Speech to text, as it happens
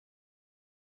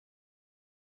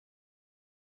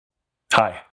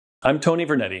Hi, I'm Tony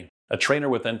Vernetti, a trainer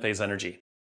with Enphase Energy.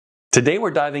 Today we're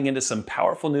diving into some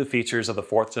powerful new features of the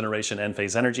 4th generation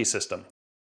Enphase Energy System,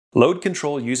 load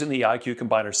control using the IQ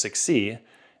Combiner 6C,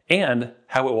 and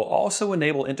how it will also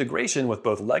enable integration with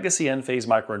both legacy Enphase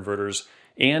microinverters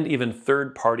and even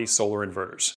third-party solar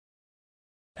inverters.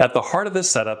 At the heart of this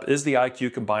setup is the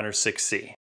IQ Combiner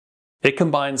 6C. It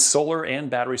combines solar and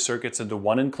battery circuits into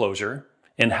one enclosure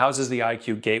and houses the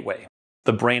IQ Gateway,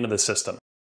 the brain of the system.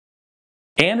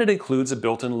 And it includes a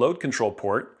built-in load control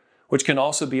port, which can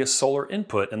also be a solar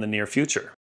input in the near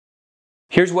future.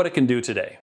 Here's what it can do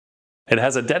today. It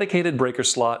has a dedicated breaker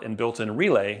slot and built-in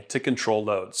relay to control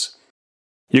loads.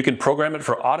 You can program it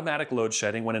for automatic load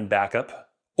shedding when in backup,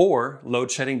 or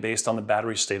load shedding based on the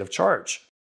battery's state of charge.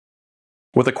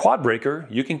 With a quad breaker,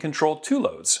 you can control 2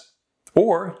 loads,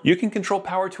 or you can control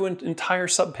power to an entire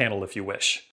subpanel if you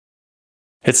wish.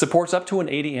 It supports up to an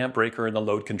 80 amp breaker in the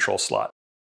load control slot.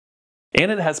 And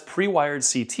it has pre-wired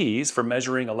CTs for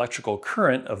measuring electrical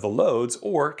current of the loads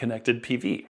or connected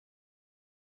PV.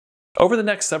 Over the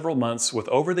next several months, with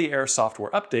over-the-air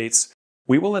software updates,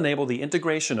 we will enable the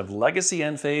integration of legacy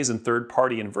Enphase and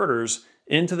third-party inverters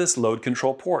into this load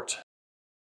control port.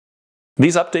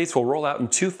 These updates will roll out in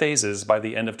 2 phases by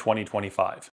the end of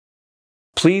 2025.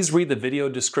 Please read the video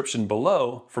description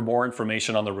below for more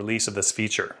information on the release of this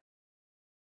feature.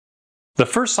 The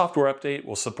first software update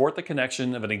will support the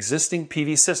connection of an existing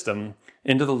PV system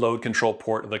into the load control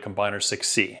port of the Combiner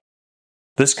 6C.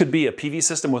 This could be a PV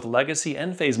system with legacy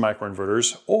Enphase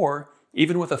microinverters or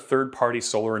even with a third-party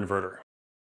solar inverter.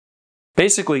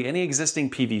 Basically, any existing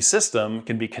PV system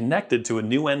can be connected to a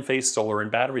new Enphase solar and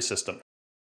battery system.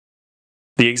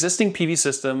 The existing PV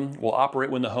system will operate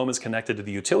when the home is connected to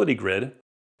the utility grid.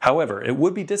 However, it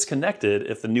would be disconnected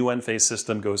if the new Enphase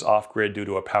system goes off-grid due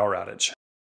to a power outage.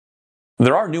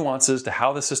 There are nuances to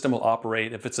how the system will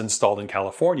operate if it's installed in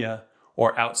California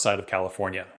or outside of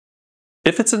California.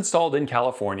 If it's installed in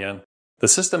California, the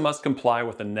system must comply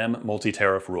with the NEM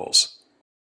multi-tariff rules.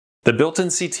 The built-in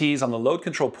CTs on the load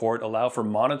control port allow for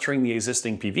monitoring the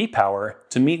existing PV power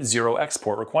to meet zero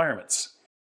export requirements.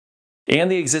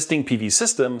 And the existing PV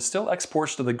system still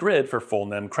exports to the grid for full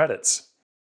NEM credits.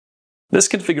 This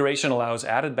configuration allows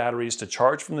added batteries to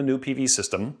charge from the new PV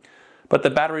system, but the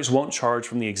batteries won't charge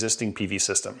from the existing PV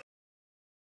system.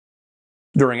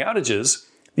 During outages,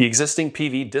 the existing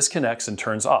PV disconnects and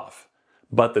turns off,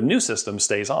 but the new system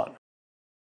stays on.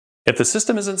 If the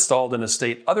system is installed in a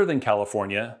state other than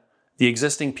California, the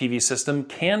existing PV system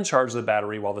can charge the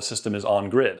battery while the system is on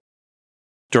grid.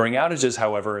 During outages,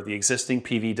 however, the existing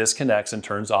PV disconnects and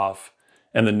turns off,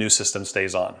 and the new system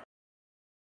stays on.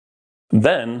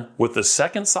 Then, with the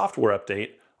second software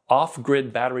update,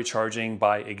 off-grid battery charging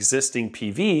by existing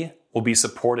PV will be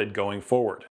supported going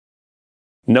forward.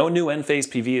 No new Enphase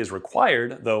PV is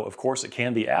required, though of course it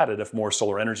can be added if more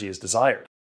solar energy is desired.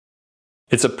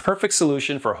 It's a perfect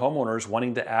solution for homeowners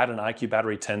wanting to add an IQ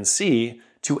Battery 10C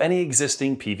to any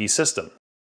existing PV system.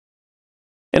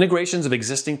 Integrations of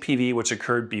existing PV which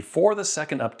occurred before the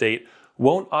second update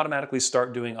won't automatically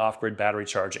start doing off-grid battery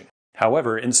charging.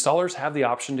 However, installers have the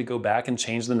option to go back and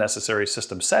change the necessary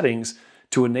system settings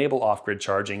to enable off-grid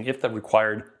charging if the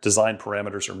required design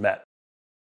parameters are met.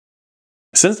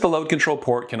 Since the load control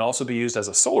port can also be used as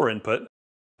a solar input,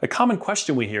 a common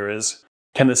question we hear is,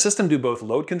 can the system do both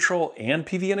load control and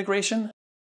PV integration?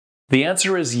 The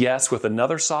answer is yes, with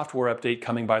another software update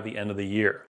coming by the end of the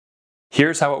year.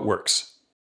 Here's how it works.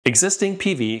 Existing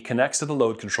PV connects to the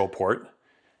load control port,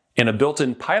 and a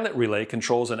built-in pilot relay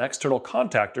controls an external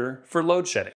contactor for load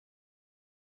shedding.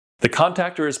 The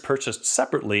contactor is purchased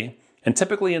separately and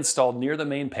typically installed near the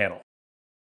main panel.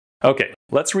 Okay,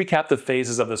 let's recap the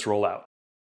phases of this rollout.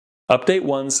 Update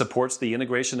 1 supports the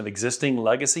integration of existing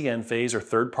legacy Enphase or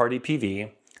third-party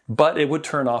PV, but it would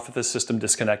turn off if the system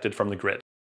disconnected from the grid.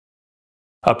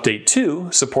 Update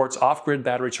 2 supports off-grid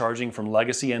battery charging from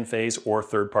legacy Enphase or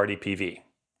third-party PV.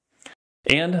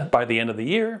 And by the end of the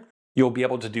year, you'll be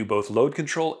able to do both load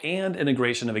control and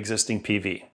integration of existing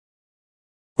PV.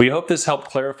 We hope this helped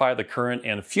clarify the current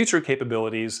and future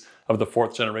capabilities of the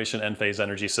 4th generation Enphase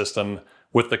Energy System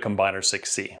with the Combiner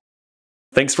 6C.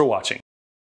 Thanks for watching.